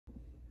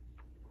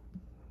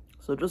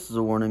So just as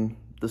a warning,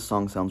 this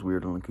song sounds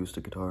weird on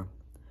acoustic guitar,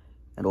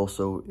 and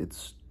also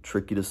it's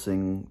tricky to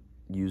sing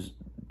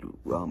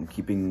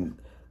keeping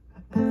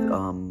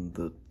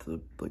the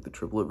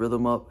triplet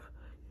rhythm up.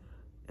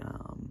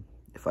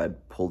 If I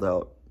had pulled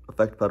out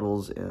effect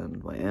pedals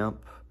and my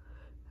amp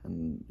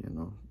and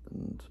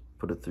and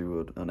put it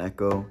through an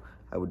echo,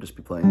 I would just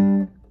be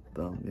playing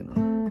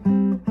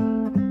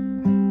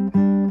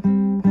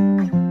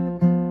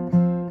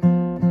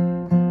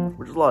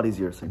which is a lot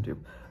easier to sing to.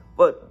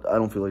 But I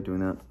don't feel like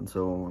doing that, and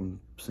so I'm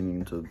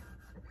singing to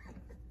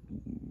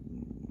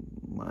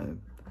my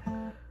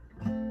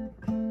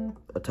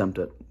attempt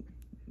at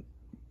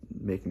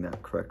making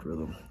that correct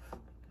rhythm.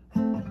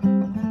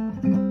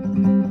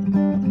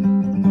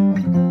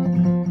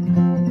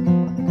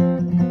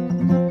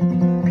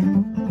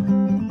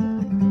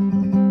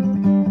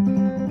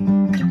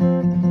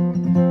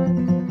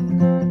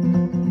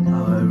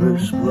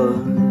 Irish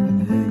blood,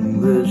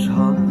 English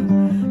heart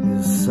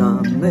is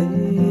I'm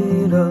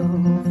made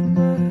of.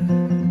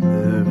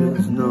 There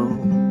is no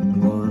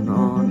one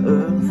on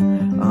earth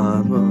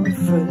I'm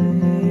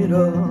afraid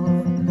of,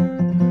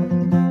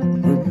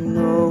 and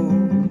no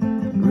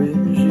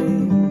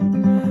regime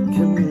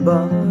can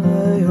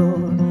buy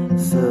or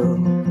sell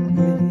me.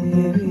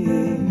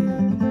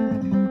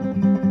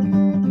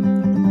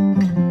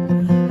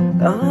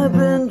 I've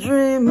been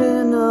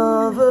dreaming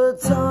of a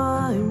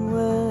time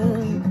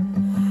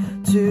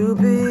when to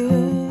be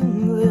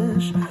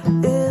English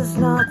is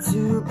not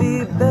to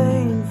be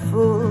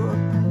painful,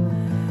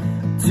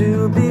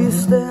 to be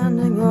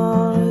standing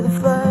on the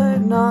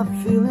flag, not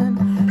feeling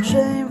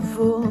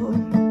shameful,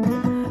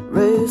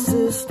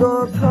 racist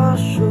or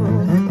partial.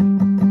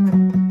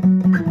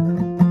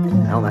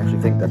 I don't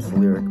actually think that's the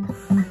lyric.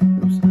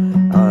 Oops.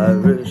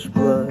 Irish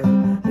blood,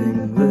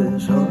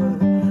 English heart,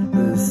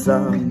 this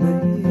I'm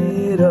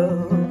made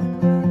of.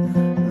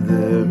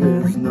 There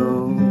is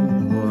no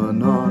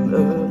one on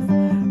earth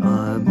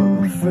I'm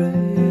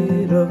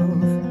afraid of,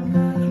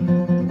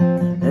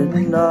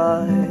 and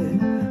I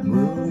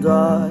will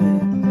die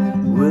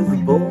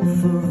with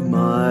both of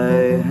my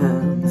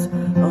hands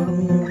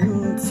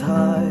untied.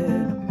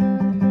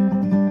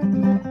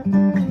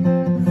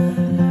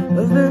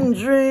 I've been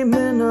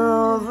dreaming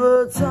of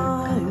a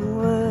time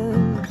when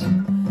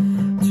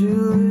to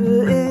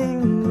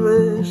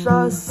English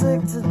are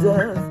sick to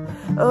death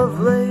of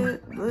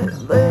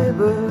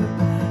labor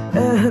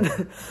and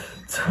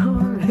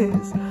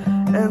Tories,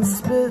 and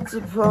spit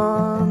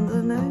upon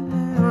the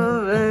name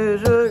of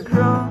Major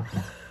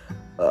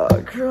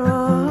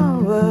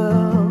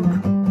Cromwell,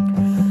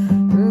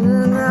 and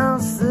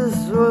announce this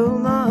royal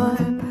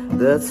line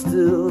that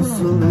still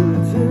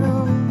salute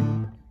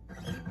him,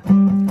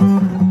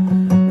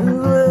 and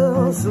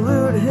will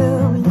salute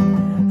him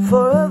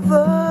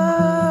forever.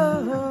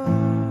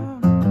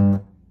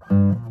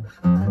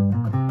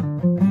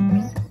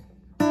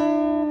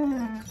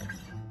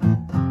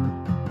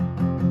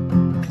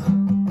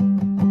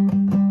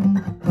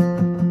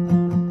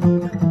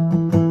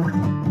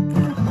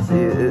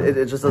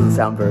 It just doesn't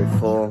sound very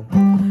full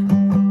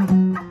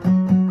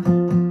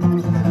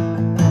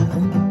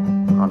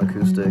on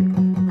acoustic.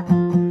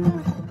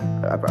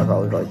 I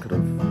probably could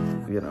have,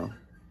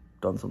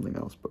 done something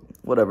else, but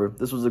whatever.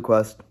 This was a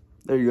quest.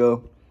 There you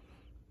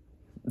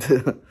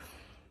go.